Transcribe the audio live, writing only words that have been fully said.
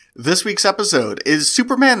This week's episode, is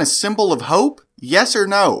Superman a symbol of hope? Yes or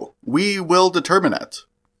no? We will determine it.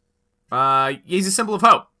 He's a symbol of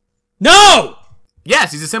hope. No!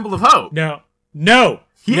 Yes, he's a symbol of hope. No.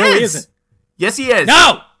 He isn't. Yes, he is.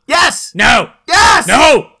 No! Yes! No! Yes!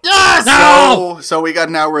 No! Yes! No! So we got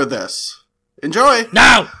an hour of this. Enjoy!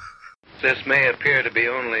 No! This may appear to be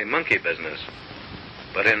only monkey business,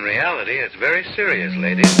 but in reality, it's very serious,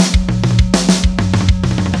 ladies.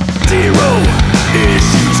 Zero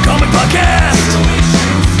Issues Comic Podcast.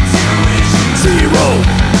 Zero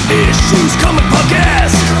Issues Comic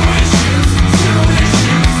Podcast.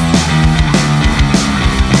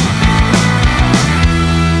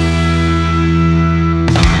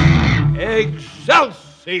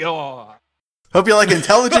 Excelsior! Hope you like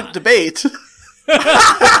intelligent debate.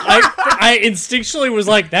 I instinctually was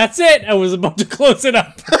like, that's it. I was about to close it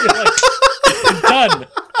up. I'm done.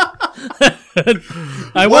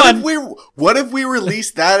 I won. What if we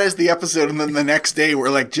released that as the episode and then the next day we're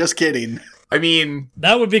like, just kidding? I mean,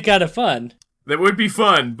 that would be kind of fun. That would be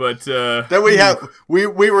fun, but then we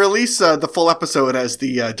release the full episode as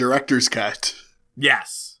the director's cut.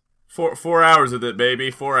 Yes, 4 hours of it,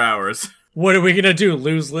 baby. 4 hours. What are we gonna do?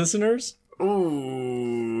 Lose listeners?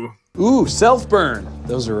 Ooh, self-burn.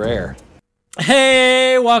 Those are rare.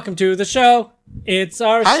 Hey, welcome to the show. It's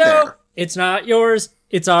our Hi show. there. It's not yours.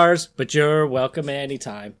 It's ours, but you're welcome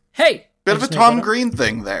anytime. Hey! Bit of a Tom Green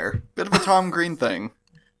thing there.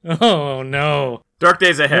 Oh, no. dark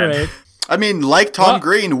days ahead. All right. I mean, like Tom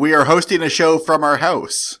Green, we are hosting a show from our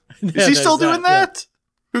house. Is he still doing that?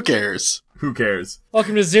 Who cares? Who cares?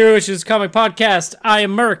 Welcome to Zero Issues Comic Podcast. I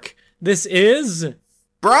am Merc. This is...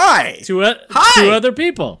 Bri! Two Hi! other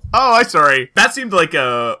people. Oh, I'm sorry. That seemed like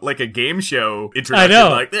a game show introduction. I know.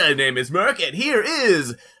 Like, my name is Merc, and here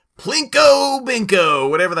is Plinko Binko,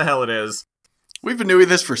 whatever the hell it is. We've been doing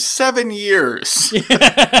this for 7 years.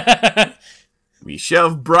 We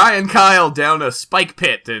shove Brian Kyle down a spike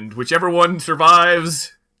pit, and whichever one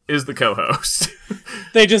survives is the co-host.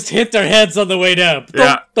 They just hit their heads on the way down.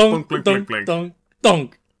 Yeah. Dunk, Blink, dunk, blink, blink, dunk,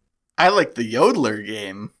 dunk. I like the Yodeler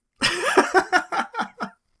game.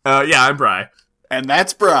 Yeah, I'm Bri. And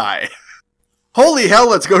that's Bri. Holy hell,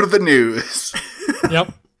 let's go to the news.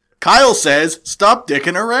 Yep. Kyle says, stop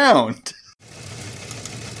dicking around.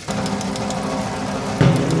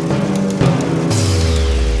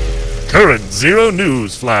 Current Zero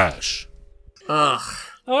News Flash. Ugh.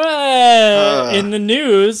 All right. In the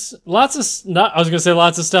news, I was going to say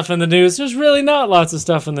lots of stuff in the news. There's really not lots of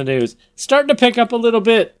stuff in the news. Starting to pick up a little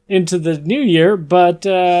bit into the new year, but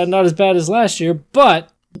not as bad as last year.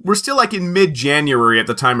 But We're still like in mid-January at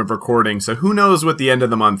the time of recording, so who knows what the end of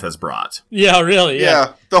the month has brought. yeah, really.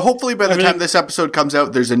 Yeah. Hopefully by the time this episode comes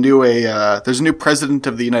out, there's a new president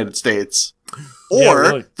of the United States. Or Yeah,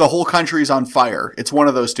 really. the whole country's on fire. It's one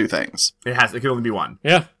of those two things. It can only be one.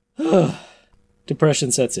 Yeah.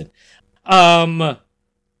 Depression sets in. Morbius.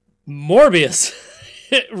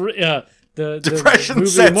 The Depression movie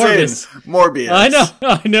sets Morbius. in. Morbius.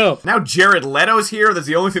 I know. Now Jared Leto's here. That's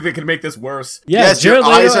the only thing that can make this worse. Yeah, Yes, Jared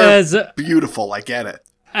your eyes Leto are as beautiful. I get it.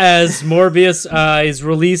 Morbius. His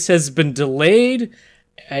release has been delayed.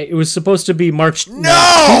 It was supposed to be March 19th.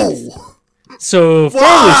 No! So fairly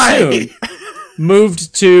Why? soon.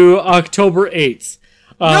 Moved to October 8th.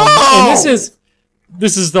 No! And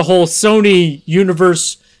this is the whole Sony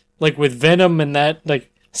universe, like with Venom and that like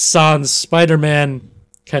sans Spider-Man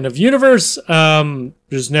kind of universe.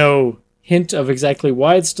 There's no hint of exactly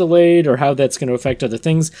why it's delayed or how that's going to affect other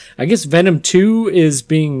things. I guess Venom 2 is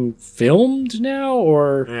being filmed now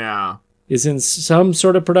or Yeah. is in some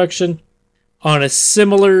sort of production. On a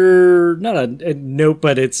similar, not a note,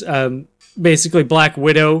 but it's basically Black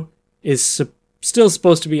Widow is still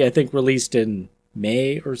supposed to be, I think, released in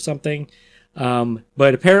May or something.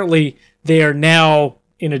 But apparently they are now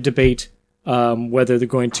in a debate whether they're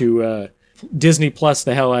going to Disney Plus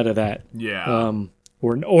the hell out of that. Yeah.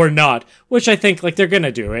 Or not, which I think like they're going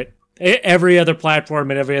to do it. Every other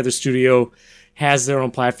platform and every other studio has their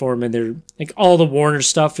own platform, and they're like all the Warner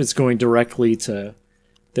stuff is going directly to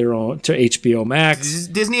their own to HBO Max.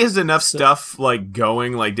 Disney has enough stuff like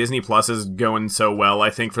going, like Disney Plus is going so well, I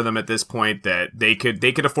think, for them at this point that they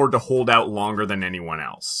could afford to hold out longer than anyone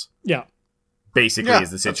else. Yeah. Basically, Yeah,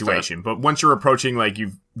 is the that's situation. But once you're approaching, like,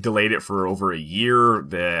 you've delayed it for over a year,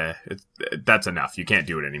 that's enough. You can't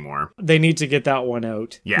do it anymore. They need to get that one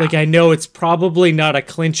out. Yeah. Like I know it's probably not a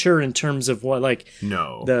clincher in terms of what like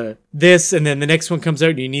No. this and then the next one comes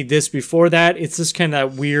out and you need this before that. It's just kind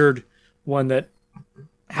of weird one that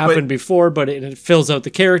happened before, but it fills out the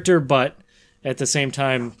character, but at the same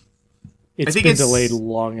time it's been delayed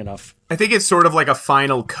long enough. I think it's sort of like a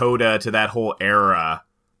final coda to that whole era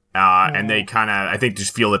And they kind of, I think,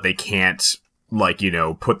 just feel that they can't, like,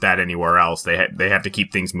 put that anywhere else. They have to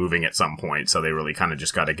keep things moving at some point, so they really kind of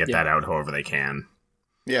just got to get that out however they can.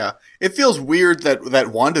 Yeah. It feels weird that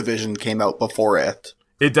WandaVision came out before it.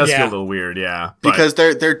 It does feel a little weird, yeah. Because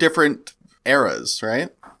they're different eras, right?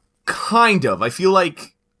 Kind of. I feel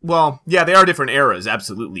like, well, yeah, they are different eras,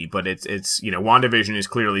 absolutely, but it's WandaVision is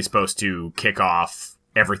clearly supposed to kick off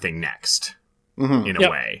everything next, in a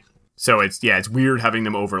way. So it's weird having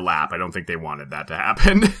them overlap. I don't think they wanted that to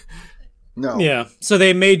happen. No. Yeah. So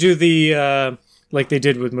they may do the, like they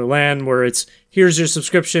did with Mulan, where it's, here's your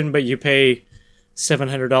subscription, but you pay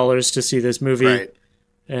 $700 to see this movie. Right.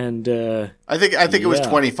 And I think it was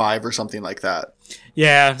 25 or something like that.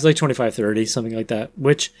 Yeah, it's like 25, 30, something like that,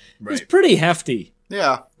 which is pretty hefty.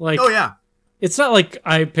 Yeah. Like, oh, yeah. It's not like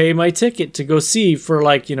I pay my ticket to go see for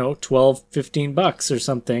like, $12, $15 or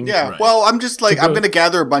something. Yeah. Right. Well, I'm just like, I'm going to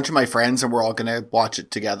gather a bunch of my friends and we're all going to watch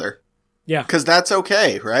it together. Yeah. Because that's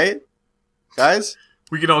okay, right? Guys?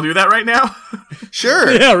 We can all do that right now?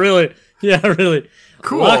 Sure. Yeah, really. Yeah, really.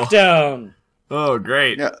 Cool. Lockdown. Oh,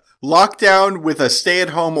 great. Yeah. Lockdown with a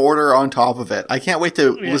stay-at-home order on top of it. I can't wait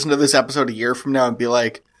to listen to this episode a year from now and be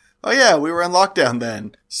like, oh yeah, we were in lockdown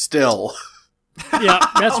then. Still. Yeah,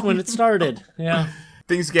 that's when it started. Yeah.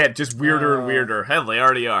 Things get just weirder and weirder. Hell, they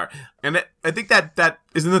already are. And I think that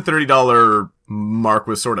isn't the $30 mark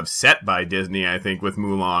was sort of set by Disney, I think, with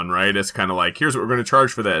Mulan, right? It's kind of like, here's what we're going to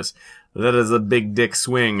charge for this. That is a big dick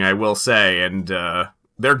swing, I will say, and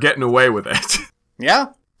they're getting away with it. Yeah.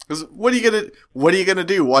 Because what are you gonna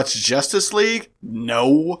do? Watch Justice League?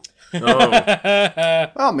 No. Oh.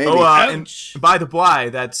 Well, maybe. And by the by,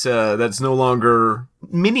 that's no longer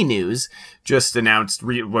mini news. Just announced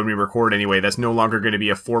when we record anyway. That's no longer going to be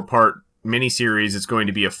a 4-part miniseries. It's going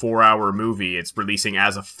to be a 4-hour movie. It's releasing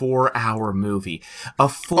as a 4-hour movie. A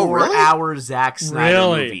 4-hour Zack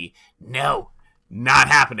Snyder movie. No. Not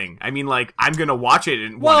happening. I mean, like, I'm going to watch it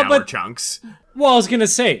in 1-hour chunks. Well, I was going to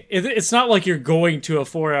say, it's not like you're going to a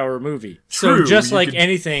 4-hour movie. True, so just like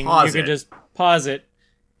anything, you can just pause it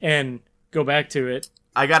and go back to it.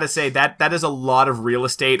 I got to say, that is a lot of real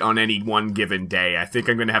estate on any one given day. I think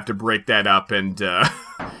I'm going to have to break that up and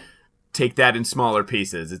take that in smaller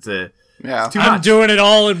pieces. It's too much. I'm doing it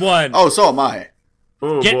all in one. Oh, so am I.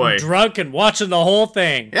 Oh, Getting boy. drunk and watching the whole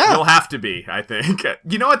thing. Yeah. You'll have to be, I think.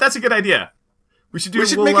 You know what? That's a good idea. We should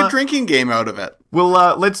make a drinking game out of it.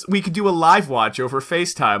 We could do a live watch over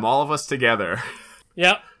FaceTime, all of us together.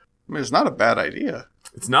 Yep. I mean, it's not a bad idea.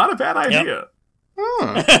 It's not a bad idea. Yep.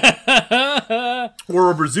 Or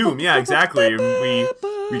over Zoom, yeah, exactly.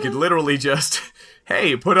 We could literally just,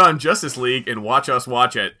 hey, put on Justice League and watch us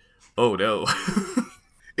watch it. Oh no.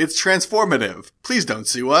 It's transformative. Please don't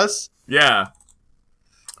sue us. Yeah.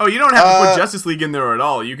 Oh, you don't have to put Justice League in there at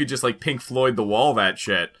all. You could just like Pink Floyd the Wall that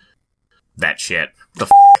shit. That shit.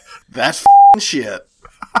 That shit.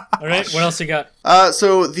 All right, what else you got?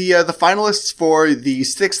 So the finalists for the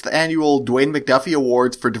 6th annual Dwayne McDuffie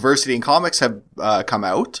Awards for Diversity in Comics have come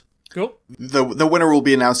out. Cool. The winner will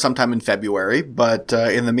be announced sometime in February, but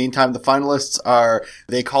in the meantime, the finalists are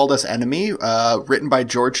They Called Us Enemy, written by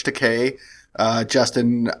George Takei,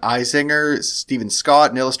 Justin Eisinger, Stephen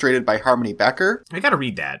Scott, and illustrated by Harmony Becker. I gotta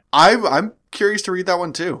read that. I'm curious to read that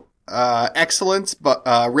one too. Excellence, but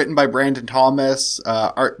written by Brandon Thomas,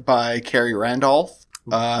 art by Carrie Randolph.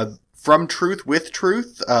 From Truth with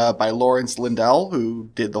Truth, by Lawrence Lindell, who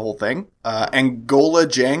did the whole thing. Angola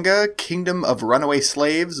Janga, Kingdom of Runaway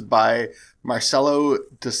Slaves, by Marcelo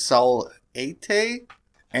de Salete.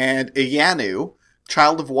 And Iyanu,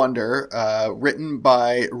 Child of Wonder, written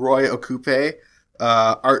by Roy Okupe,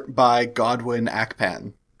 art by Godwin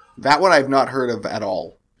Akpan. That one I've not heard of at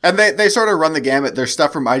all. And they sort of run the gamut. There's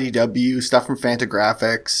stuff from IDW, stuff from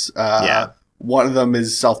Fantagraphics. Yeah. One of them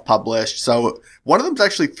is self-published. So one of them's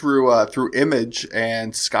actually through Image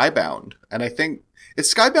and Skybound. And I think,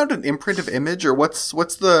 is Skybound an imprint of Image, or what's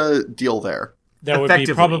the deal there? That would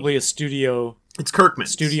be probably a studio. It's Kirkman.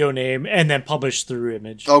 Studio name, and then published through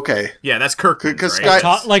Image. Okay. Yeah, that's Kirkman. Because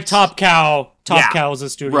right? Like Top Cow. Top Cow is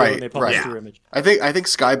a studio, right, and they publish right. through Image. I think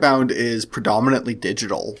Skybound is predominantly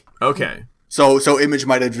digital. Okay. So Image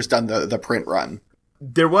might have just done the print run.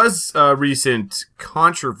 There was a recent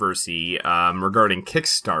controversy regarding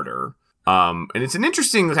Kickstarter. And it's an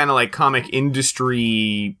interesting kind of like comic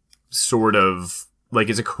industry sort of, like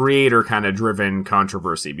it's a creator kind of driven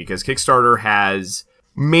controversy, because Kickstarter has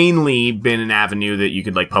mainly been an avenue that you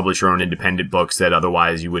could like publish your own independent books that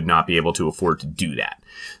otherwise you would not be able to afford to do that.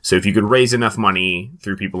 So if you could raise enough money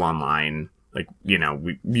through people online, like, you know,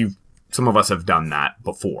 you've some of us have done that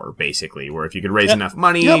before, basically, where if you could raise enough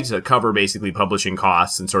money to cover basically publishing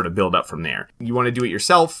costs and sort of build up from there. You want to do it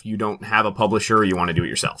yourself, you don't have a publisher, you want to do it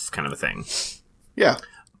yourself, kind of a thing. Yeah.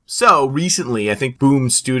 So, recently, I think Boom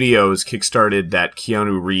Studios kickstarted that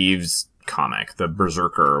Keanu Reeves comic, the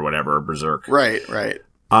Berserker or whatever, Berserk. Right.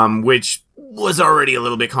 Which was already a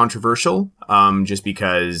little bit controversial, just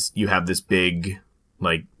because you have this big,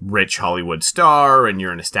 like, rich Hollywood star and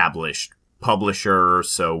you're an established publisher,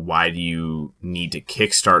 so why do you need to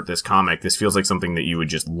kickstart this comic? This feels like something that you would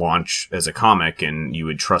just launch as a comic and you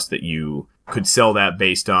would trust that you could sell that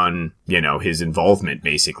based on, his involvement,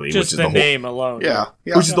 basically. Just which is the name alone. Yeah.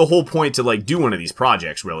 Which is the whole point to, like, do one of these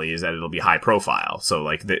projects, really, is that it'll be high profile. So,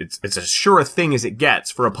 like, it's as sure a thing as it gets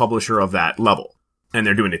for a publisher of that level. And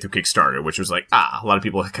they're doing it through Kickstarter, which was like, a lot of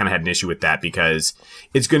people kind of had an issue with that because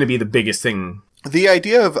it's going to be the biggest thing. The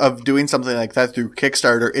idea of doing something like that through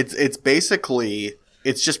Kickstarter, it's basically,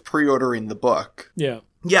 it's just pre-ordering the book. Yeah.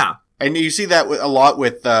 Yeah. And you see that a lot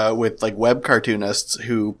with like web cartoonists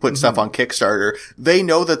who put stuff on Kickstarter. They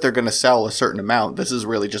know that they're going to sell a certain amount. This is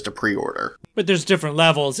really just a pre-order. But there's different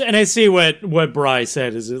levels. And I see what Bry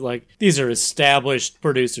said is like, these are established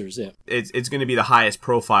producers. Yeah. It's going to be the highest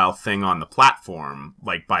profile thing on the platform,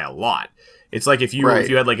 like by a lot. It's like if you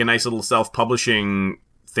had like a nice little self-publishing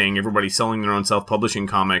thing, everybody selling their own self-publishing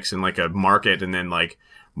comics in like a market, and then like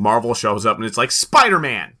Marvel shows up and it's like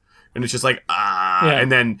Spider-Man. And it's just like, and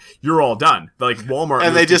then you're all done. Like Walmart.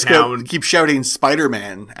 And they just keep shouting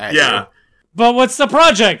Spider-Man at you. But what's the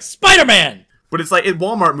project? Spider-Man! But it's like,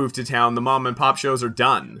 Walmart moved to town, the mom and pop shows are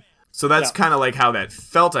done. So that's kind of like how that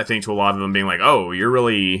felt, I think, to a lot of them, being like, oh, you're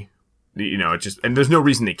really, it's just, and there's no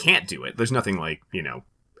reason they can't do it. There's nothing like,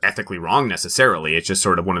 ethically wrong necessarily. It's just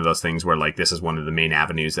sort of one of those things where, like, this is one of the main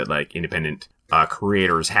avenues that, like, independent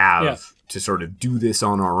creators have to sort of do this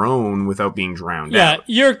on our own without being drowned out.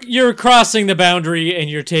 Yeah, you're crossing the boundary and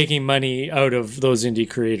you're taking money out of those indie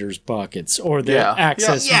creators' pockets or their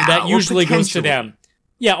access that usually goes to them.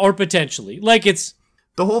 Yeah, or potentially. Like, it's...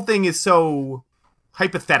 The whole thing is so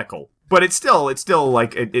hypothetical, but it's still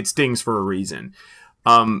like, it stings for a reason.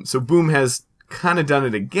 So Boom has kind of done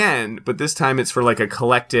it again, but this time it's for like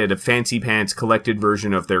a fancy pants collected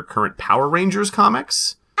version of their current Power Rangers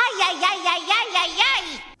comics.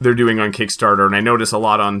 They're doing on Kickstarter, and I notice a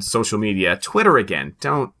lot on social media. Twitter again.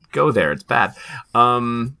 Don't go there. It's bad. There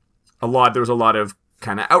was a lot of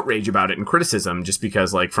kind of outrage about it and criticism, just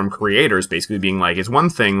because, like, from creators basically being like, it's one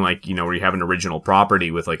thing, like, where you have an original property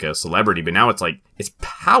with like a celebrity, but now it's like, it's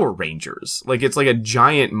Power Rangers. Like, it's like a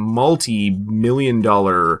giant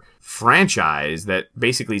multi-million-dollar franchise that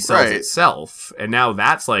basically sells itself. And now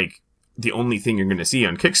that's like the only thing you're going to see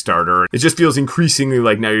on Kickstarter. It just feels increasingly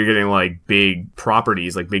like now you're getting like big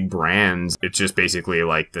properties, like big brands. It's just basically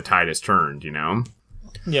like the tide has turned,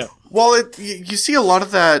 Yeah. Well, you see a lot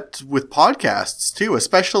of that with podcasts too,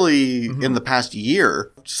 especially in the past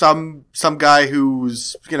year. Some guy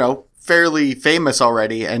who's, fairly famous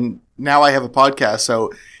already, and now I have a podcast,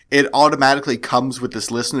 so it automatically comes with this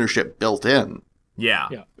listenership built in. Yeah.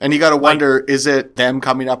 And you got to wonder, is it them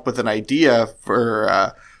coming up with an idea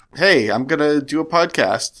for, hey, I'm going to do a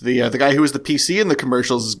podcast. The guy who was the PC in the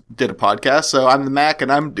commercials did a podcast, so I'm the Mac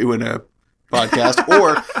and I'm doing a podcast.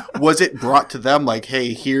 Or was it brought to them like,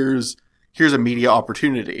 hey, here's a media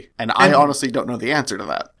opportunity? And I honestly don't know the answer to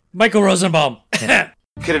that. Michael Rosenbaum.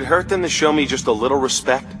 Could it hurt them to show me just a little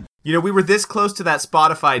respect? We were this close to that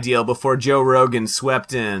Spotify deal before Joe Rogan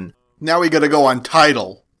swept in. Now we got to go on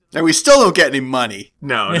Tidal. And we still don't get any money.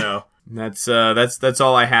 No. That's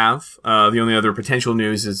all I have. The only other potential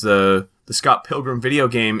news is the Scott Pilgrim video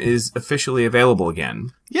game is officially available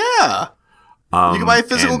again. Yeah. You can buy a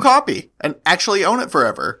physical copy and actually own it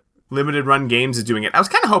forever. Limited Run Games is doing it. I was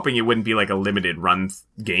kind of hoping it wouldn't be like a limited run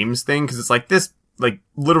games thing, because it's like this, like,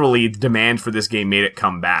 literally the demand for this game made it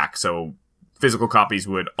come back, so physical copies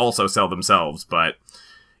would also sell themselves, but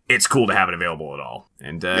it's cool to have it available at all.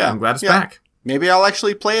 And I'm glad it's back. Maybe I'll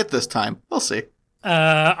actually play it this time. We'll see.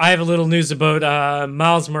 I have a little news about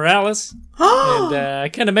Miles Morales. And I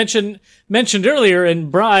kind of mentioned earlier,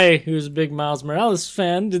 and Bry, who's a big Miles Morales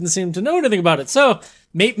fan, didn't seem to know anything about it. So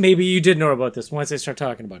maybe you did know about this once I start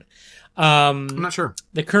talking about it. I'm not sure.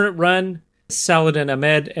 The current run, Saladin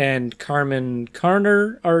Ahmed and Carmen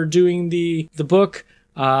Carner are doing the book.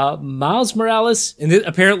 Miles Morales, and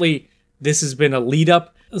apparently this has been a lead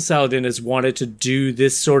up. Saladin has wanted to do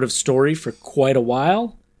this sort of story for quite a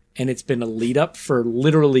while, and it's been a lead up for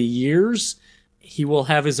literally years. He will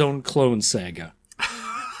have his own clone saga.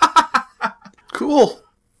 Cool.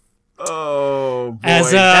 Oh, boy.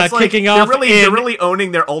 As That's like, kicking off, they're really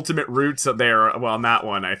owning their ultimate roots there. Well, on that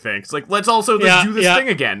one, I think it's like let's do this thing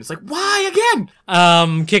again. It's like why again?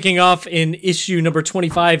 Kicking off in issue number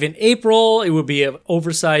 25 in April. It will be an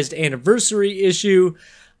oversized anniversary issue.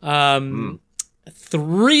 3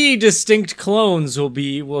 distinct clones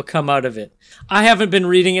will come out of it. I haven't been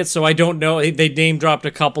reading it, so I don't know. They name dropped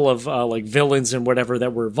a couple of like villains and whatever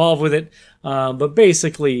that were involved with it. But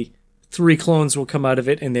basically, 3 clones will come out of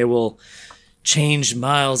it, and they will change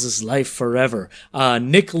Miles' life forever.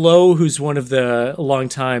 Nick Lowe, who's one of the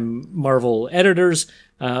longtime Marvel editors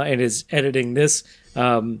and is editing this,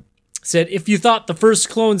 said, if you thought the first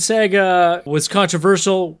Clone Saga was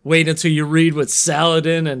controversial, wait until you read what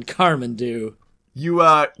Saladin and Carmen do. You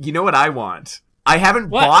know what I want? I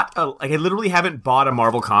literally haven't bought a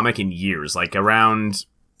Marvel comic in years. Like around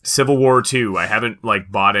Civil War 2, I haven't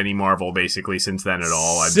like bought any Marvel basically since then at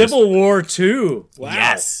all. Civil War 2. Wow.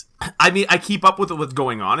 Yes. I mean, I keep up with what's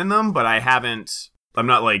going on in them, but I'm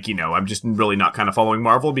not like, I'm just really not kind of following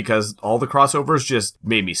Marvel because all the crossovers just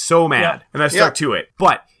made me so mad. And I stuck to it.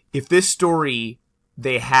 But if this story,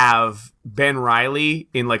 they have Ben Reilly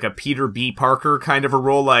in like a Peter B. Parker kind of a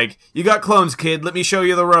role, like, you got clones, kid, let me show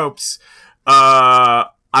you the ropes.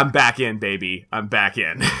 I'm back in, baby. I'm back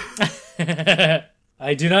in.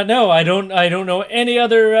 I do not know. I don't know any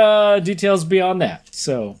other details beyond that.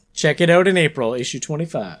 So check it out in April, issue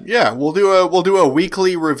 25. Yeah, we'll do a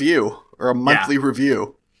weekly review or a monthly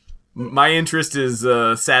review. My interest is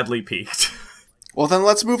sadly peaked. Well, then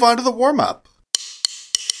let's move on to the warm-up.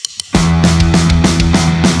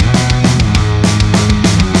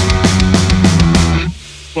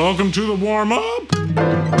 Welcome to the warm-up.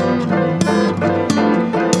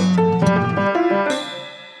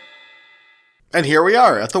 And here we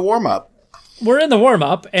are at the warm-up. We're in the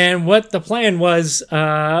warm-up, and what the plan was,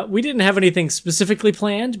 we didn't have anything specifically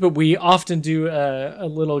planned, but we often do a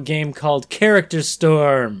little game called Character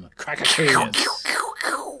Storm.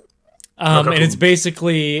 And it's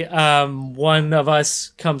basically one of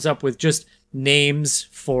us comes up with just names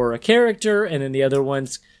for a character, and then the other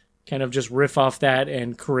ones kind of just riff off that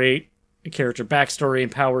and create a character backstory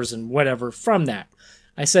and powers and whatever from that.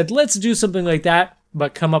 I said, let's do something like that,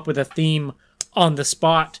 but come up with a theme on the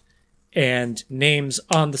spot, and names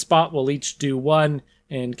on the spot. We'll each do one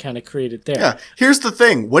and kind of create it there. Yeah. Here's the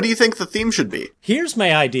thing. What do you think the theme should be? Here's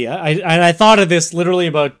my idea. I thought of this literally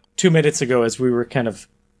about 2 minutes ago as we were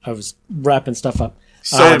I was wrapping stuff up.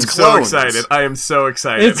 So it's clones. So excited. I am so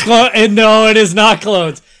excited. No, it is not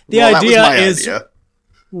clones. The idea is... idea.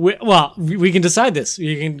 We can decide this.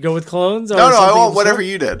 You can go with clones. Or no, I want whatever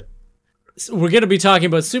you did. We're going to be talking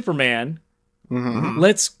about Superman. Mm-hmm.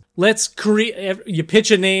 Let's create. You pitch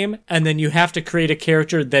a name, and then you have to create a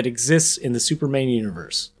character that exists in the Superman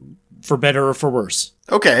universe, for better or for worse.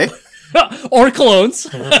 Okay. Or clones.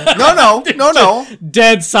 No.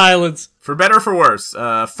 Dead silence. For better or for worse,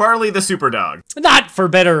 Farley the Superdog. Not for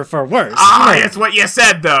better or for worse. That's what you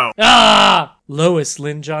said, though. Lois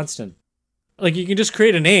Lynn Johnston. Like, you can just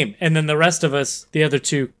create a name, and then the rest of us, the other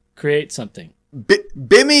two, create something.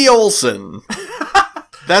 Bimmy Olsen.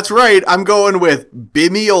 That's right. I'm going with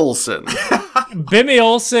Bimmy Olsen. Bimmy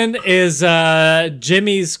Olsen is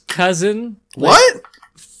Jimmy's cousin. What?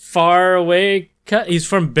 Far away. He's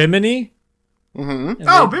from Bimini. Mm-hmm.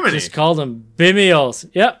 Oh, Bimini. Just called him Bimmy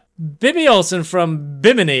Olsen. Yep. Bimmy Olsen from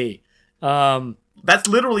Bimini. That's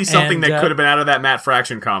literally something that could have been out of that Matt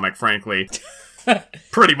Fraction comic, frankly.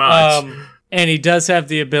 Pretty much. And he does have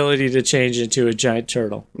the ability to change into a giant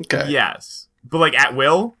turtle. Okay. Yes. But, like, at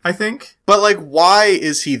will, I think? But, like, why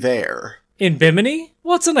is he there? In Bimini?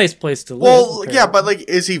 Well, it's a nice place to live. Well, apparently. Yeah, but, like,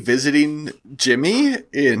 is he visiting Jimmy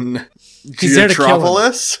in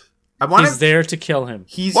Geotropolis? He's there to kill him.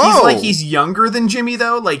 He's like, he's younger than Jimmy,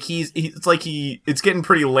 though. Like, it's getting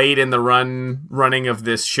pretty late in the running of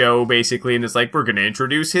this show, basically, and it's like, we're gonna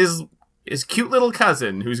introduce his cute little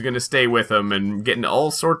cousin, who's gonna stay with him and get into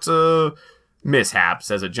all sorts of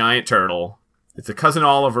mishaps as a giant turtle. It's a cousin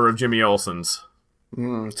Oliver of Jimmy Olsen's.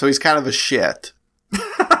 So he's kind of a shit.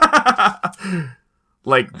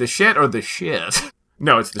 Like the shit or the shit?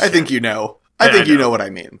 No, it's the shit. I think you know. I think you know what I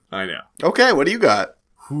mean. I know. Okay, what do you got?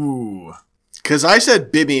 Ooh. Because I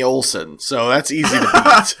said Bimmy Olsen, so that's easy to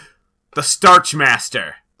beat. The Starch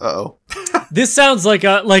Master. Uh-oh. This sounds like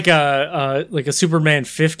a Superman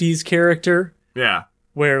 50s character. Yeah.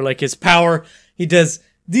 Where, like, his power,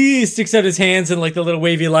 he sticks out his hands and, like, the little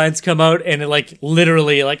wavy lines come out and, it, like,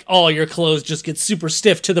 literally, like, all your clothes just get super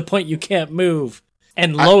stiff to the point you can't move.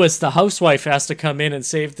 And Lois, the housewife, has to come in and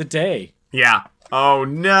save the day. Yeah. Oh,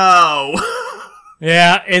 no.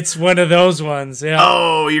 Yeah, it's one of those ones. Yeah.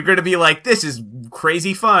 Oh, you're going to be like, this is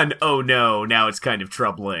crazy fun. Oh no, now it's kind of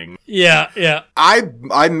troubling. Yeah.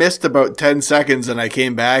 I missed about 10 seconds and I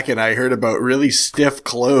came back and I heard about really stiff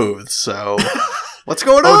clothes. So what's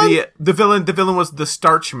going on? The villain was the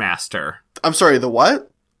Starch Master. I'm sorry, the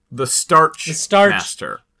what? The Starch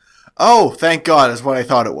Master. Oh, thank God is what I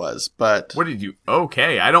thought it was. But what did you?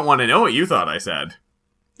 Okay, I don't want to know what you thought I said.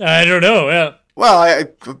 I don't know. Yeah. Well,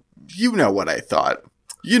 you know what I thought.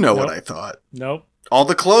 You know what I thought. Nope. All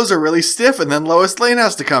the clothes are really stiff, and then Lois Lane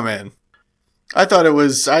has to come in. I thought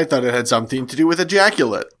it had something to do with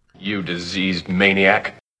ejaculate. You diseased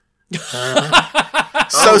maniac.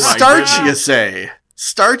 So starch, you say?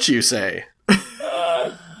 Starch, you say?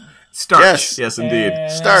 Starch. Yes, indeed.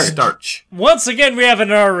 Starch. Once again, we have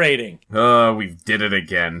an R rating. We did it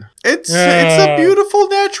again. It's a beautiful,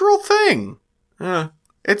 natural thing.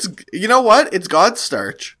 It's, you know what? It's God's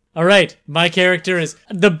starch. All right, my character is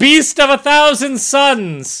the Beast of 1,000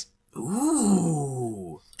 Suns.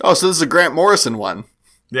 Ooh. Oh, so this is a Grant Morrison one.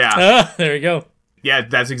 Yeah. There you go. Yeah,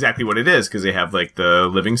 that's exactly what it is, because they have, like, the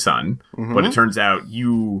living sun. Mm-hmm. But it turns out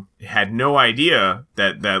you had no idea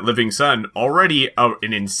that that living sun, already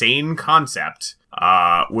an insane concept,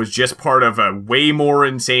 was just part of a way more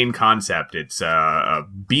insane concept. It's a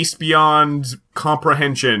beast beyond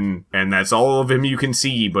comprehension, and that's all of him you can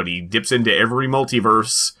see, but he dips into every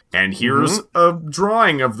multiverse. And here's a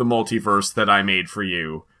drawing of the multiverse that I made for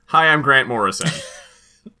you. Hi, I'm Grant Morrison.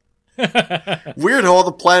 Weird how all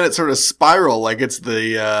the planets sort of spiral like it's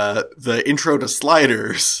the intro to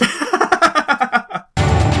Sliders.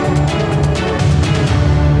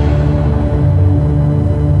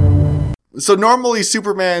 So normally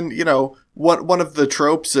Superman, you know, one of the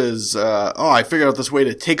tropes is, I figured out this way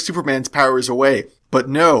to take Superman's powers away. But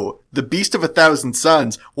no, the Beast of 1,000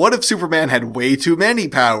 Suns. What if Superman had way too many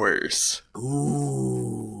powers?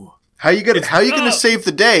 Ooh. How you gonna save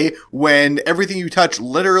the day when everything you touch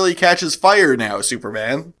literally catches fire now,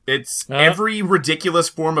 Superman? It's every ridiculous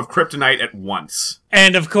form of kryptonite at once.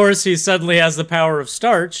 And of course, he suddenly has the power of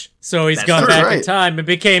starch, so he's gone back in time and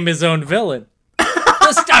became his own villain.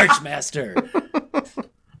 The Starch Master.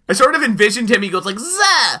 I sort of envisioned him, he goes like,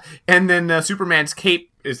 Zah! And then Superman's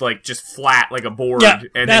cape is like just flat like a board. Yeah,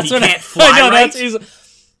 and then he can't fly right.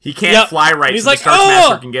 He can't Yep. fly right, he's so like, the Starch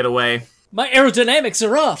Master can get away. My aerodynamics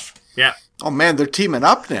are off. Yeah. Oh man, they're teaming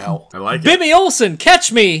up now. I like it. Bimmy Olsen,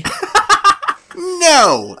 catch me!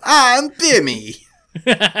 No, I'm Bimmy.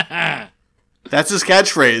 That's his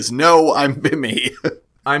catchphrase. No, I'm Bimmy.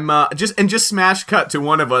 I'm just smash cut to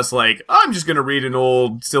one of us like, I'm just gonna read an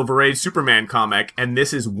old Silver Age Superman comic, and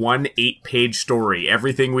this is one 8-page story.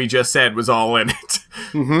 Everything we just said was all in it.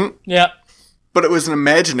 Mm-hmm. Yeah. But it was an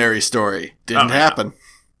imaginary story. Didn't happen.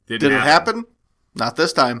 Did it happen? Not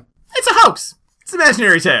this time. It's a hoax. It's an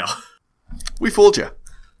imaginary tale. We fooled you.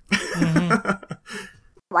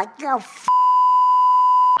 What the f***?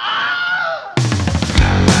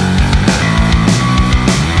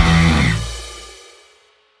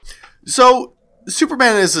 So,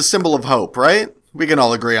 Superman is a symbol of hope, right? We can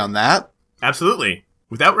all agree on that. Absolutely.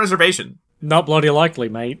 Without reservation. Not bloody likely,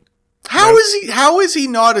 mate. How is he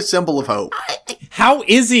not a symbol of hope? How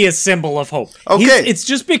is he a symbol of hope? Okay. It's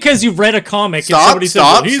just because you've read a comic and Stop, somebody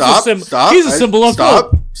stop, says, stop. he's a symbol of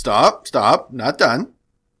hope. Stop. Not done.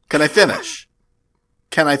 Can I finish?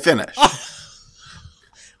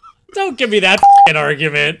 Don't give me that f***ing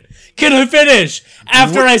argument. Can I finish?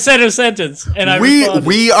 After I said a sentence and I responded.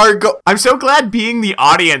 We are I'm so glad being the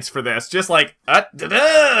audience for this. Just like,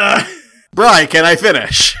 Brian, can I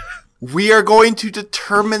finish? We are going to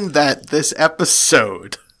determine that this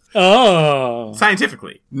episode. Oh.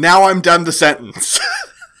 Scientifically. Now I'm done the sentence.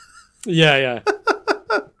 Yeah.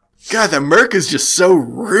 God, that Merc is just so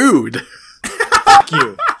rude. Fuck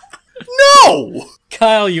you. No!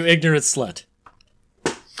 Kyle, you ignorant slut.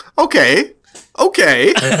 Okay.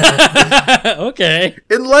 Okay.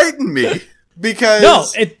 Enlighten me. Because... No,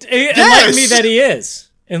 enlighten me that he is.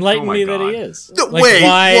 Enlighten me that he is. No, like, wait,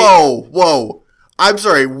 why... whoa. I'm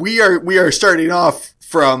sorry, we are starting off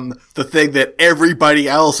from the thing that everybody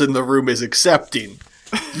else in the room is accepting.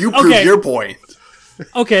 You prove your point.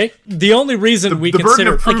 Okay, the only reason we the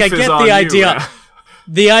consider... burden of proof I get is on the idea... you.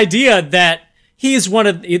 The idea that he's one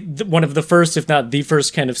of the first, if not the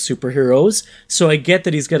first kind of superheroes. So I get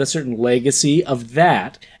that he's got a certain legacy of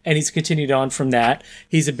that, and he's continued on from that.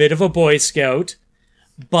 He's a bit of a Boy Scout,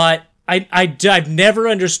 but I've never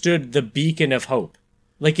understood the beacon of hope.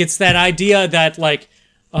 Like, it's that idea that, like,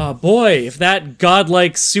 boy, if that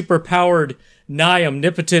godlike, superpowered, nigh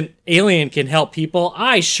omnipotent alien can help people,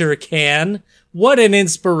 I sure can. What an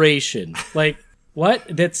inspiration. Like, what?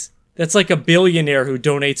 That's like a billionaire who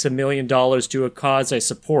donates $1 million to a cause I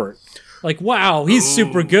support. Like, wow, he's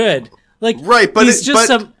super good. Like, right, but he's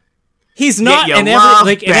he's not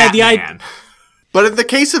an But in the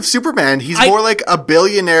case of Superman, he's more like a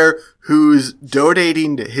billionaire who's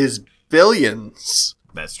donating his billions.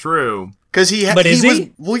 That's true. Because is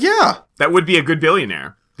he? Well, yeah. That would be a good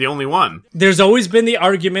billionaire. The only one. There's always been the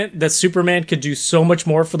argument that Superman could do so much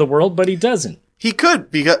more for the world, but he doesn't. He could,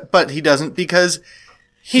 but he doesn't because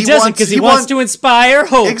he wants to inspire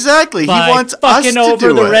hope. Exactly. He wants fucking us to over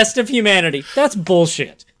do the it. rest of humanity. That's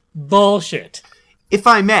bullshit. Bullshit. If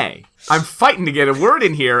I may, I'm fighting to get a word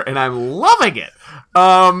in here, and I'm loving it.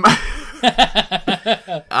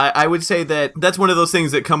 I would say that's one of those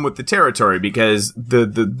things that come with the territory, because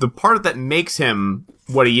the part that makes him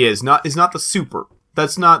what he is not the super.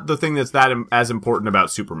 That's not the thing that's as important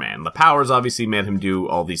about Superman. The powers obviously made him do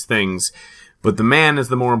all these things, but the man is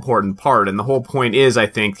the more important part, and the whole point is, I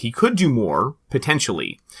think, he could do more,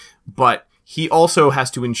 potentially, but he also has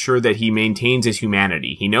to ensure that he maintains his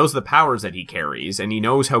humanity. He knows the powers that he carries, and he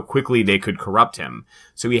knows how quickly they could corrupt him,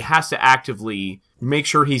 so he has to actively make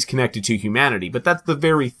sure he's connected to humanity. But that's the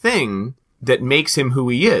very thing that makes him who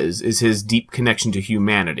he is his deep connection to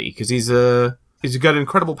humanity, because he's got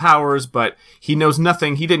incredible powers, but he knows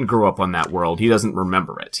nothing. He didn't grow up on that world. He doesn't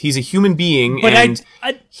remember it. He's a human being, but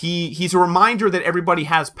he's a reminder that everybody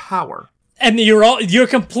has power. And you're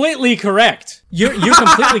completely correct. You're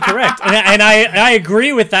completely correct, and I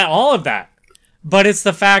agree with that, all of that. But it's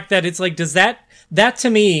the fact that it's like, does that to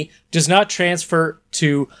me does not transfer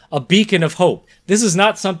to a beacon of hope. This is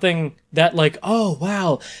not something that like, oh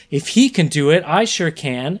wow, if he can do it, I sure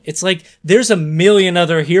can. It's like there's a million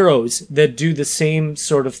other heroes that do the same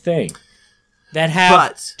sort of thing. That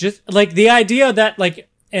have just like the idea that like,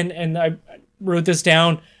 and I wrote this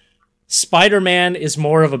down. Spider-Man is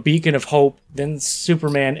more of a beacon of hope than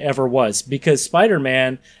Superman ever was, because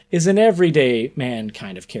Spider-Man is an everyday man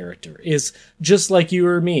kind of character, is just like you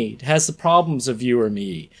or me, has the problems of you or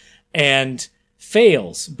me, and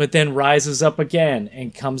fails, but then rises up again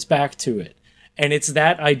and comes back to it. And it's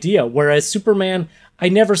that idea. Whereas Superman, I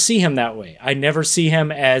never see him that way. I never see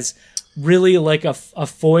him as really like a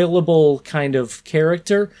foilable kind of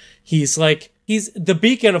character. He's the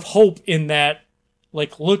beacon of hope in that,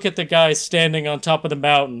 like, look at the guy standing on top of the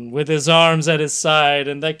mountain with his arms at his side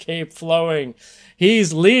and the cape flowing.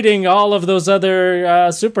 He's leading all of those other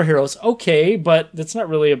superheroes. Okay, but that's not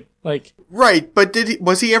really Right, but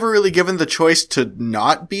was he ever really given the choice to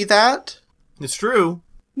not be that? It's true.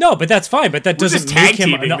 No, but that's fine. But that doesn't make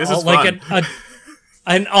him that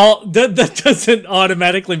doesn't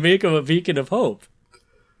automatically make him a beacon of hope.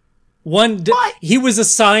 He was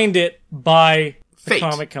assigned it by the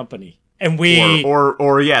comic company. And we or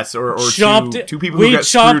two people who got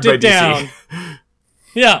chopped screwed it by down.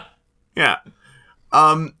 DC. Yeah.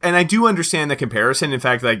 And I do understand the comparison. In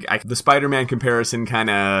fact, the Spider-Man comparison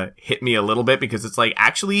kind of hit me a little bit, because it's like,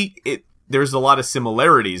 actually, there's a lot of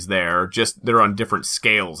similarities there. Just they're on different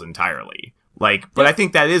scales entirely. But I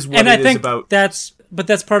think that is what it is about. That's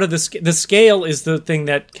part of the scale is the thing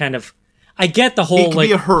that kind of, I get the whole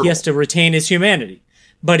he has to retain his humanity.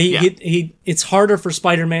 But it's harder for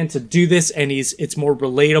Spider-Man to do this, and it's more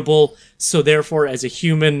relatable. So therefore, as a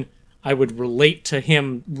human, I would relate to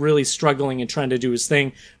him really struggling and trying to do his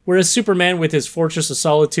thing. Whereas Superman, with his Fortress of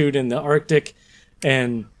Solitude in the Arctic,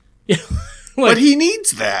 and but he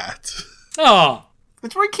needs that. Oh,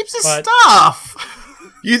 that's where he keeps his stuff.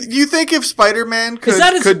 You think if Spider-Man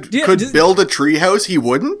could build a treehouse, he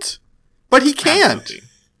wouldn't? But he can't,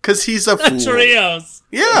 because he's a fool. Treehouse.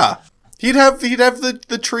 Yeah. He'd have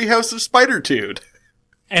the treehouse of Spider-Tude.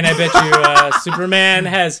 And I bet you Superman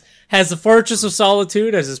has the Fortress of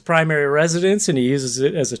Solitude as his primary residence, and he uses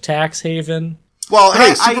it as a tax haven. Well,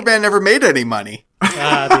 Superman never made any money.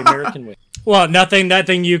 The American way. Well,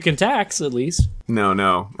 nothing you can tax, at least.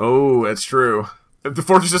 No. Oh, that's true. The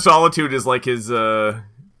Fortress of Solitude is like his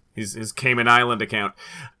Cayman Island account.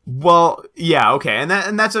 Well, yeah, okay, and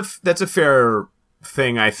that's a fair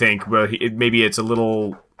thing, I think. But maybe it's a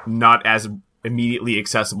little not as immediately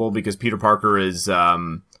accessible, because Peter Parker is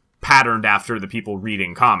patterned after the people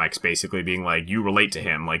reading comics, basically being like, you relate to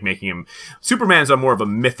him, like making him. Superman's on more of a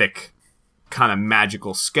mythic kind of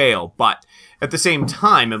magical scale, but at the same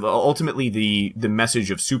time, ultimately the message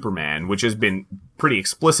of Superman, which has been pretty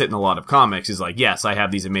explicit in a lot of comics, is like, yes, I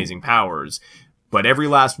have these amazing powers, but every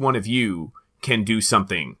last one of you can do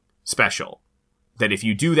something special. That if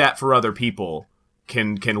you do that for other people,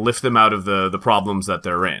 can lift them out of the problems that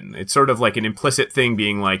they're in. It's sort of like an implicit thing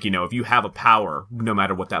being like, if you have a power, no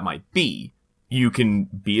matter what that might be, you can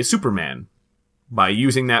be a Superman by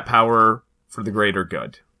using that power for the greater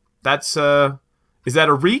good. That's is that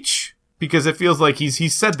a reach? Because it feels like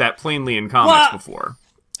he's said that plainly in comics before.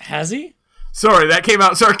 Has he? Sorry, that came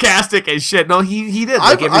out sarcastic as shit. No, he did.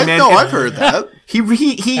 Like I've heard that. He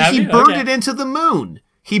burned it into the moon.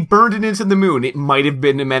 He burned it into the moon. It might have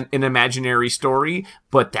been an imaginary story,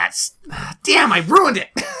 but that's... Damn, I ruined it!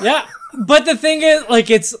 Yeah, but the thing is,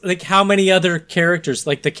 like, it's, like, how many other characters,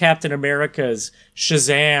 like the Captain Americas,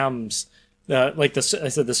 Shazams,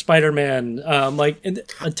 the Spider-Man,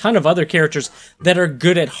 a ton of other characters that are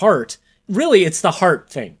good at heart. Really, it's the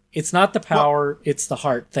heart thing. It's not the power, it's the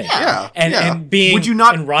heart thing. Yeah. And being... Would you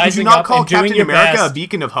not call Captain America best, a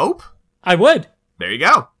beacon of hope? I would. There you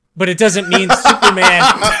go. But it doesn't mean Superman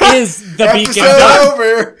is the beacon of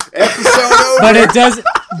hope. Episode over. But it does.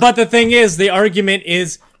 But the thing is, the argument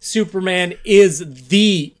is Superman is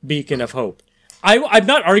the beacon of hope. I'm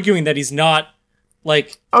not arguing that he's not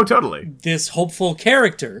like totally this hopeful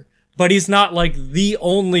character, but he's not like the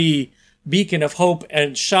only beacon of hope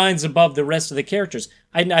and shines above the rest of the characters.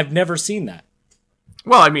 I've never seen that.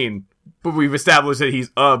 Well, I mean, but we've established that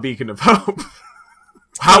he's a beacon of hope.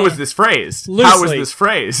 How is this phrased? Loosely. How is this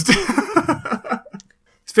phrased?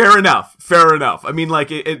 Fair enough. I mean,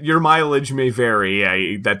 like, your mileage may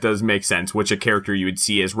vary. That does make sense. Which a character you would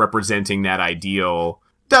see as representing that ideal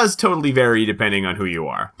does totally vary depending on who you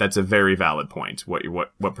are. That's a very valid point.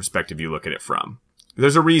 What perspective you look at it from.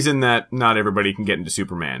 There's a reason that not everybody can get into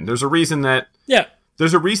Superman. There's a reason that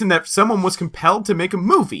someone was compelled to make a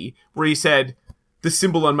movie where he said, "The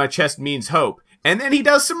symbol on my chest means hope," and then he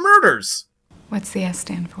does some murders. What's the S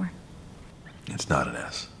stand for? It's not an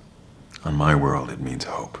S. On my world, it means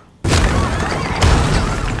hope.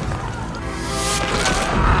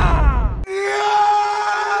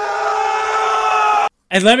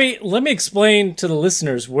 And let me explain to the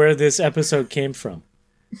listeners where this episode came from.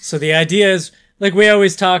 So the idea is, like, we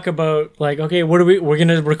always talk about, like, okay, we're going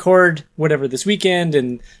to record whatever this weekend,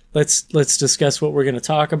 and let's discuss what we're going to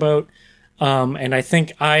talk about. And I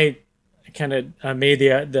think I kind of made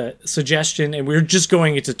the suggestion, and we were just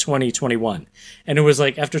going into 2021. And it was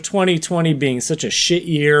like, after 2020 being such a shit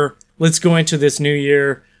year, let's go into this new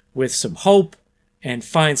year with some hope and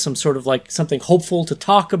find some sort of, like, something hopeful to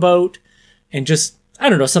talk about and just, I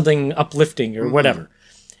don't know, something uplifting or whatever.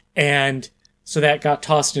 And so that got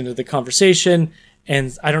tossed into the conversation,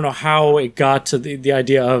 and I don't know how it got to the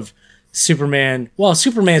idea of Superman. Well,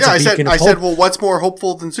 Superman's a beacon of hope. I said, well, what's more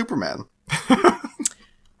hopeful than Superman?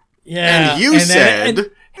 Yeah. And you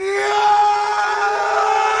said...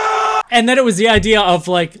 And then it was the idea of,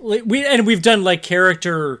 like, we've done, like,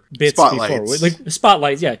 character bits before. Like,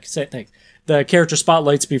 spotlights, yeah, thanks. The character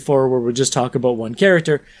spotlights before, where we just talk about one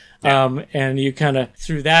character. Yeah. And you kind of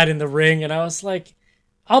threw that in the ring, and I was like,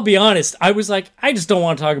 I'll be honest, I was like, I just don't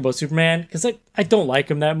want to talk about Superman, because I don't like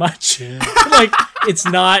him that much. Yeah. Like, it's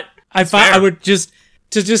not... I would just...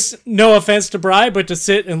 To just, no offense to Bri, but to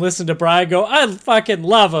sit and listen to Bri go, I fucking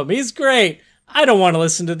love him. He's great. I don't want to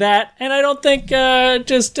listen to that. And I don't think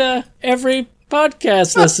every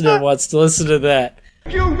podcast listener wants to listen to that.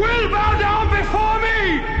 You will bow down before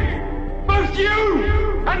me! Both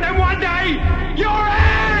you, and then one day, your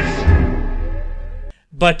ass!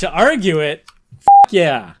 But to argue it,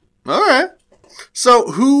 yeah. All right.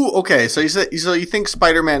 So you think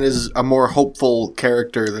Spider-Man is a more hopeful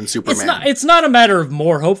character than Superman? It's not a matter of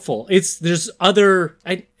more hopeful.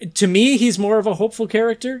 To me, he's more of a hopeful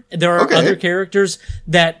character. There are other characters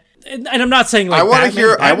that, and I'm not saying like I want to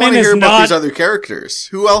hear about these other characters.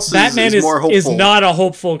 Who else is more hopeful? Is not a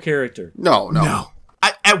hopeful character. No.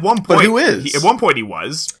 At one point, but who is? At one point he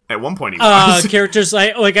was. Characters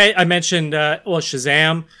like I mentioned,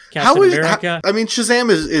 Shazam, Captain America. Shazam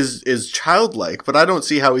is childlike, but I don't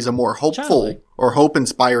see how he's a more hopeful or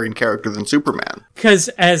hope-inspiring character than Superman. Because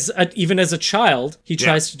even as a child, he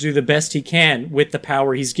tries to do the best he can with the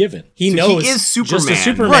power he's given. He knows he is Superman, just as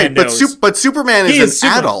Superman knows. But Superman is an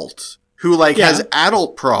adult who has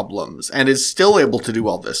adult problems and is still able to do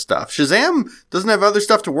all this stuff. Shazam doesn't have other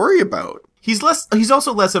stuff to worry about. He's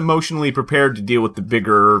also less emotionally prepared to deal with the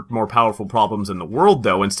bigger, more powerful problems in the world,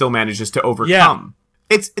 though, and still manages to overcome.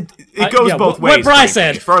 Yeah. It goes both ways. What Bri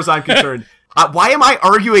said. As far as I'm concerned. Why am I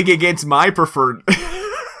arguing against my preferred?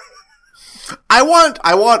 I want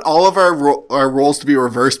all of our roles to be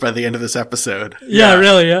reversed by the end of this episode. Yeah,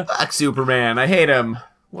 really, yeah. Fuck Superman. I hate him.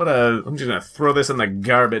 I'm just gonna throw this in the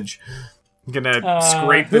garbage. I'm gonna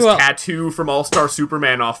scrape this tattoo from All-Star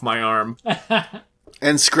Superman off my arm.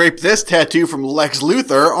 And scrape this tattoo from Lex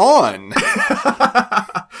Luthor on.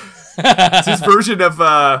 It's his version of,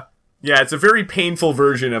 it's a very painful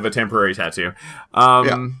version of a temporary tattoo.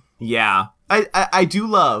 Yeah. I do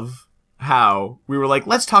love how we were like,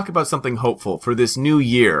 let's talk about something hopeful for this new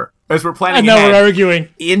year. As we're planning And now ahead, we're arguing.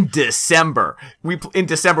 in December. In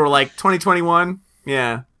December, we're like, 2021?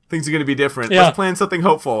 Yeah, things are going to be different. Yeah. Let's plan something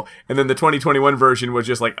hopeful. And then the 2021 version was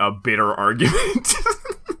just like a bitter argument.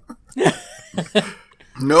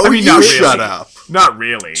 No, I mean, you not shut really. up. Not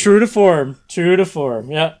really. True to form.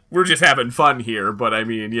 Yeah. We're just having fun here, but I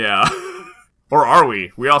mean, yeah. Or are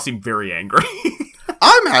we? We all seem very angry.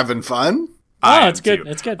 I'm having fun. Oh, it's good.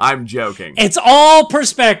 It's good. I'm joking. It's all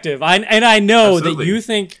perspective. I know Absolutely. that you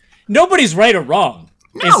think nobody's right or wrong.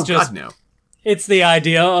 No, It's just God, no. it's the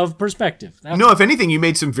idea of perspective. No, if anything, you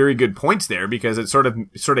made some very good points there because it sort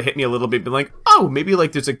of hit me a little bit, but like, oh, maybe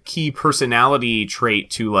like there's a key personality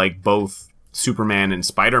trait to like both Superman and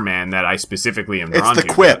Spider-Man that I specifically am drawn It's to.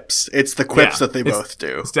 the quips. It's the quips Yeah, that they both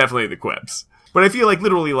do. It's definitely the quips. But I feel like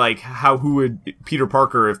literally like who would Peter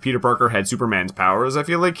Parker, if Peter Parker had Superman's powers, I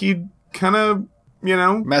feel like he'd kind of,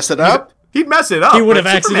 Mess it up? He'd mess it up. He would have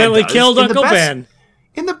like Superman accidentally does. killed In the Uncle best- Ben.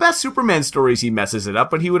 In the best Superman stories, he messes it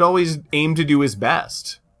up, but he would always aim to do his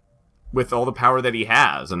best with all the power that he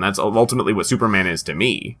has, and that's ultimately what Superman is to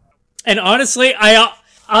me. And honestly,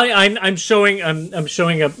 I'm showing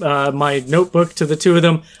my notebook to the two of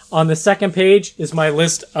them. On the second page is my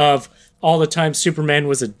list of all the times Superman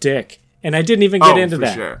was a dick, and I didn't even get into for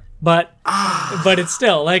that. Sure. But it's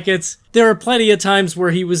still like there are plenty of times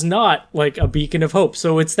where he was not like a beacon of hope.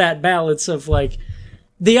 So it's that balance of like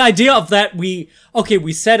the idea of that we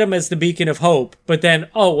set him as the beacon of hope, but then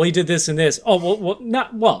he did this and this.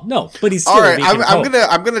 No, but he's still All a right, beacon of hope.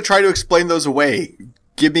 I'm gonna try to explain those away.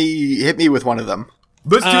 Hit me with one of them.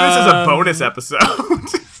 Let's do this as a bonus episode.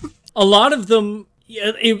 A lot of them,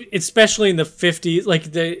 especially in the 50s, like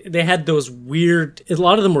they had those weird, a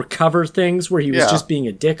lot of them were cover things where he was just being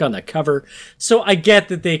a dick on the cover. So I get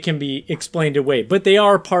that they can be explained away, but they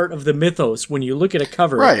are part of the mythos when you look at a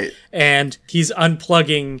cover. Right. And he's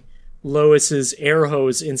unplugging Lois's air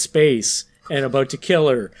hose in space and about to kill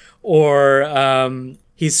her. Or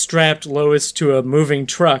he's strapped Lois to a moving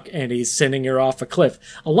truck and he's sending her off a cliff.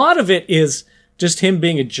 A lot of it is just him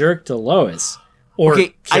being a jerk to Lois. Or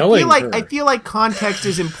killing her. I feel like context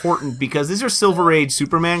is important because these are Silver Age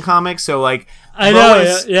Superman comics, so like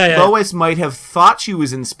Lois might have thought she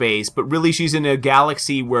was in space, but really she's in a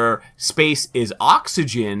galaxy where space is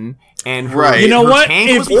oxygen and her, you know her what? tank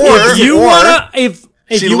If was you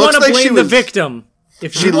want to blame the victim,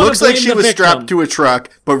 if she looks like she was strapped to a truck,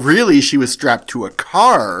 but really she was strapped to a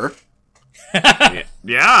car.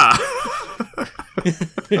 Yeah.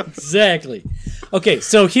 Exactly. Okay,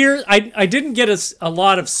 so here, I didn't get a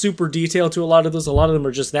lot of super detail to a lot of those. A lot of them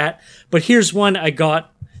are just that. But here's one I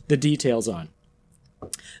got the details on.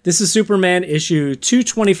 This is Superman issue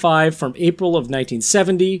 225 from April of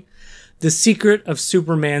 1970. The Secret of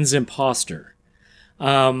Superman's Imposter.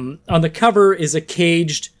 On the cover is a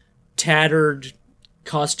caged, tattered,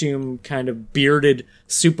 costume, kind of bearded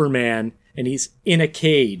Superman, and he's in a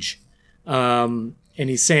cage. And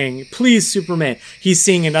he's saying, "Please, Superman." He's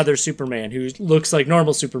seeing another Superman who looks like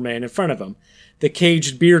normal Superman in front of him. The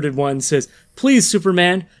caged, bearded one says, "Please,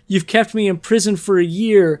 Superman, you've kept me in prison for a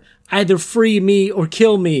year. Either free me or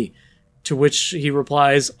kill me." To which he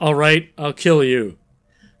replies, "All right, I'll kill you."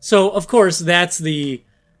 So, of course, that's the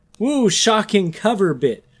shocking cover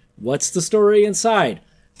bit. What's the story inside?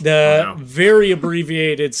 The very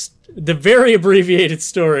abbreviated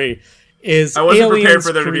story is I wasn't prepared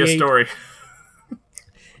for there to be a story.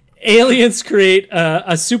 Aliens create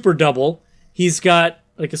a super double. He's got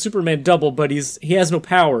like a Superman double, but he has no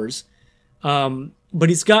powers. But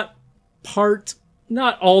he's got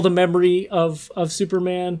not all the memory of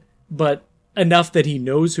Superman, but enough that he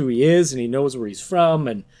knows who he is and he knows where he's from,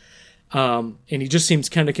 and he just seems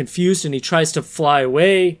kind of confused, and he tries to fly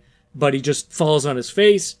away, but he just falls on his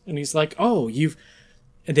face, and he's like,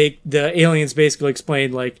 the aliens basically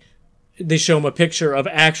explain, like, they show him a picture of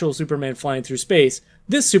actual Superman flying through space.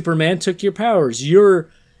 This Superman took your powers. You're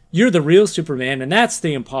the real Superman, and that's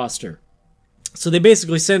the imposter. So they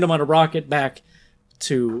basically send him on a rocket back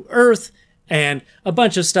to Earth, and a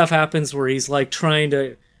bunch of stuff happens where he's like trying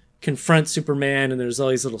to confront Superman, and there's all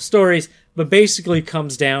these little stories, but basically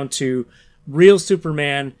comes down to real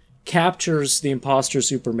Superman captures the imposter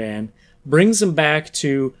Superman, brings him back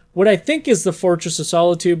to what I think is the Fortress of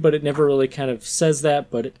Solitude, but it never really kind of says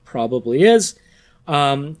that, but it probably is.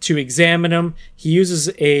 To examine him, he uses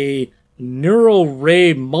a neural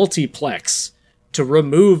ray multiplex to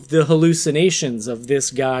remove the hallucinations of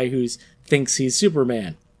this guy who thinks he's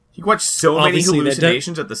Superman. You watch so many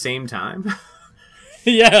hallucinations at the same time?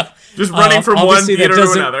 Yeah. Just running from one theater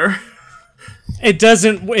to another. It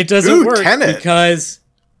doesn't work Tenet. because...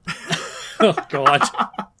 Oh, God.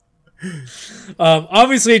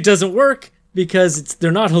 Obviously, it doesn't work because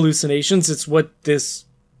they're not hallucinations. It's what this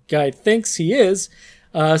guy thinks he is.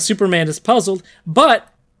 Superman is puzzled,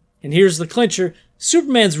 but, and here's the clincher,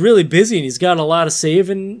 Superman's really busy and he's got a lot of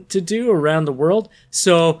saving to do around the world,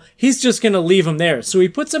 so he's just going to leave him there. So he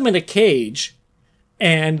puts him in a cage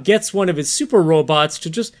and gets one of his super robots to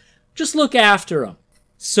just look after him.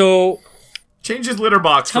 So changes litter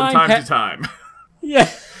box from time to time.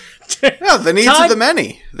 Yeah. Yeah, the needs of the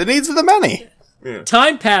many. The needs of the many. Yeah.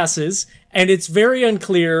 Time passes, and it's very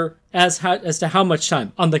unclear as to how much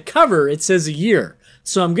time. On the cover, it says a year,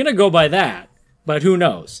 so I'm going to go by that, but who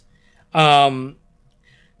knows? The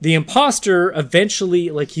imposter eventually,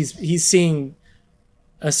 like, he's seeing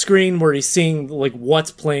a screen where he's seeing, like, what's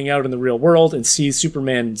playing out in the real world and sees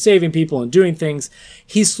Superman saving people and doing things.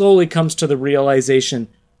 He slowly comes to the realization,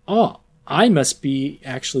 oh, I must be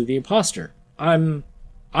actually the imposter. I'm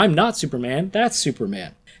not Superman. That's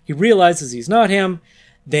Superman. He realizes he's not him.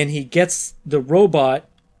 Then he gets the robot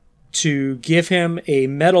to give him a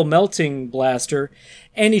metal melting blaster,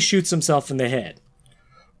 and he shoots himself in the head.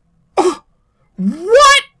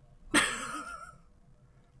 What?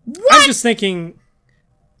 I'm just thinking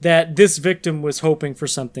that this victim was hoping for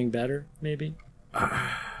something better, maybe.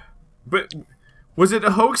 But was it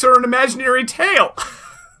a hoax or an imaginary tale?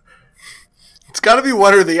 It's got to be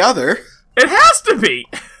one or the other. It has to be.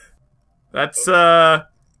 That's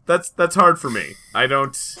hard for me. I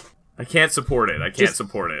can't support it. I can't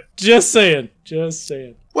support it. Just saying.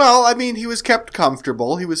 Well, I mean, he was kept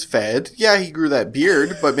comfortable. He was fed. Yeah, he grew that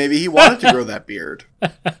beard, but maybe he wanted to grow that beard.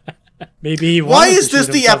 Maybe he wanted Why to is this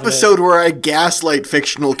shoot the himself in episode where I gaslight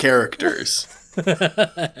fictional characters?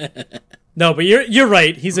 No, but you're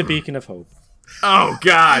right. He's a beacon of hope. Oh,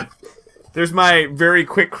 God. There's my very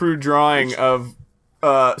quick, crude drawing of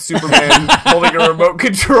Superman holding a remote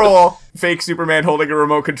control. Fake Superman holding a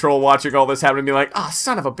remote control, watching all this happen and be like, oh,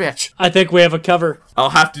 son of a bitch. I think we have a cover. I'll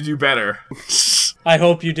have to do better. I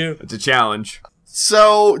hope you do. It's a challenge.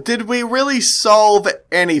 So, did we really solve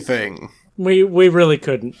anything? We really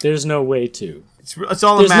couldn't. There's no way to. It's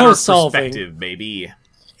all a matter of perspective, baby.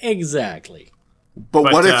 Exactly. But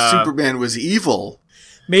what if Superman was evil?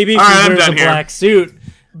 Maybe if he wears a black suit,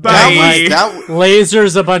 that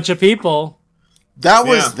lasers a bunch of people. That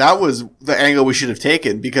was the angle we should have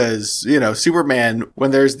taken, because, you know, Superman, when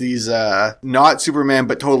there's these not Superman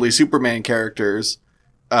but totally Superman characters,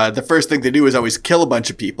 the first thing they do is always kill a bunch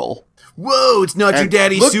of people. Whoa, it's not your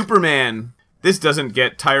daddy, Superman. This doesn't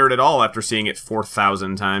get tired at all after seeing it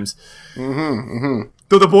 4,000 times. Though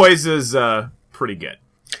The Boys is pretty good.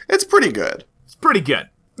 It's pretty good. It's pretty good.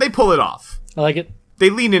 They pull it off. I like it.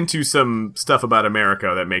 They lean into some stuff about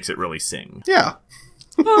America that makes it really sing. Yeah.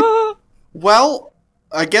 Well,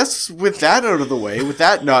 I guess with that out of the way, with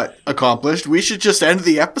that not accomplished, we should just end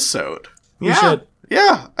the episode. We should.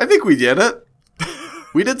 Yeah, I think we did it.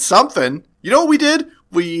 We did something. You know what we did?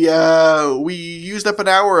 We used up an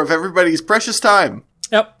hour of everybody's precious time.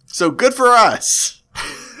 Yep. So good for us.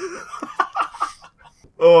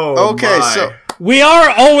 Okay, so we are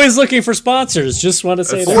always looking for sponsors. Just want to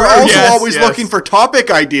say that. We're also always looking for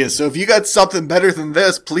topic ideas. So if you got something better than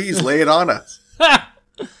this, please lay it on us.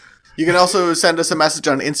 You can also send us a message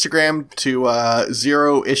on Instagram to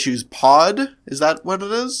 0 Issues Pod. Is that what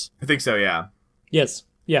it is? I think so, yeah. Yes.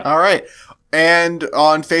 Yeah. All right. And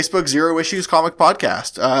on Facebook, 0 Issues Comic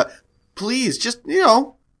Podcast. Please, just,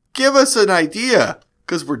 give us an idea,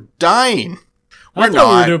 because we're dying. I thought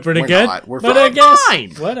we were doing pretty good. We're but fine. I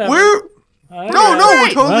guess, whatever. We're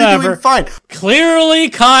totally doing fine. Clearly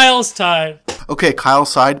Kyle's time. Okay,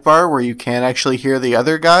 Kyle's sidebar, where you can't actually hear the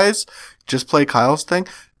other guys. Just play Kyle's thing.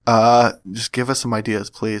 Just give us some ideas,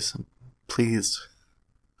 please. Please.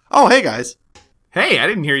 Oh, hey, guys. Hey, I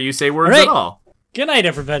didn't hear you say words at all. Good night,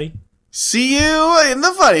 everybody. See you in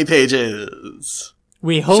the funny pages.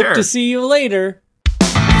 We hope to see you later.